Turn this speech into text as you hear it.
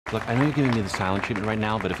Look, I know you're giving me the silent treatment right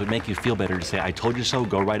now, but if it would make you feel better to say, I told you so,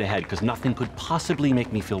 go right ahead, because nothing could possibly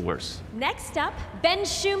make me feel worse. Next up, Ben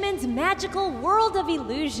Schumann's magical world of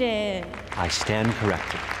illusion. I stand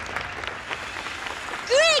corrected.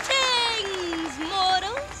 Greetings,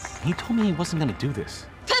 mortals! He told me he wasn't gonna do this.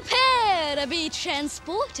 Prepare to be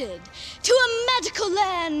transported to a magical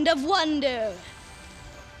land of wonder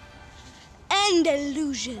and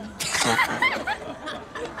illusion.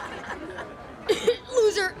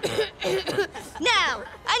 Loser. Now,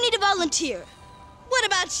 I need a volunteer. What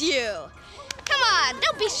about you? Come on,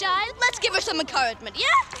 don't be shy. Let's give her some encouragement, yeah?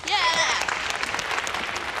 Yeah.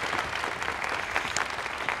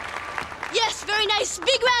 Yes, very nice.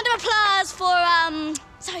 Big round of applause for,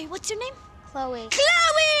 sorry, what's your name? Chloe.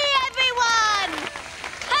 Chloe, everyone!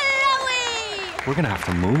 Chloe! We're gonna have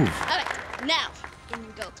to move. All right, now, in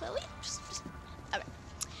you go, Chloe. All right,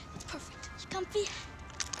 that's perfect. You comfy?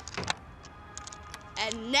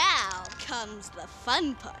 And now comes the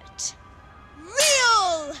fun part.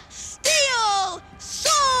 Real steel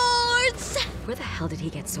swords! Where the hell did he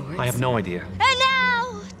get swords? I have no idea. And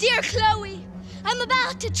now, dear Chloe, I'm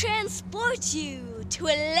about to transport you to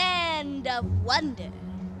a land of wonder.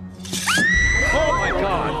 Oh my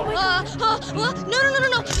God!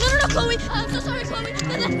 No, Chloe. I'm so sorry, Chloe.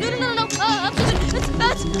 No.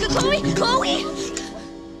 That's Chloe.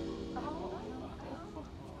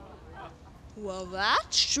 Well,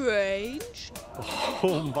 that's strange.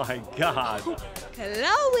 Oh my God!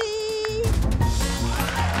 Chloe.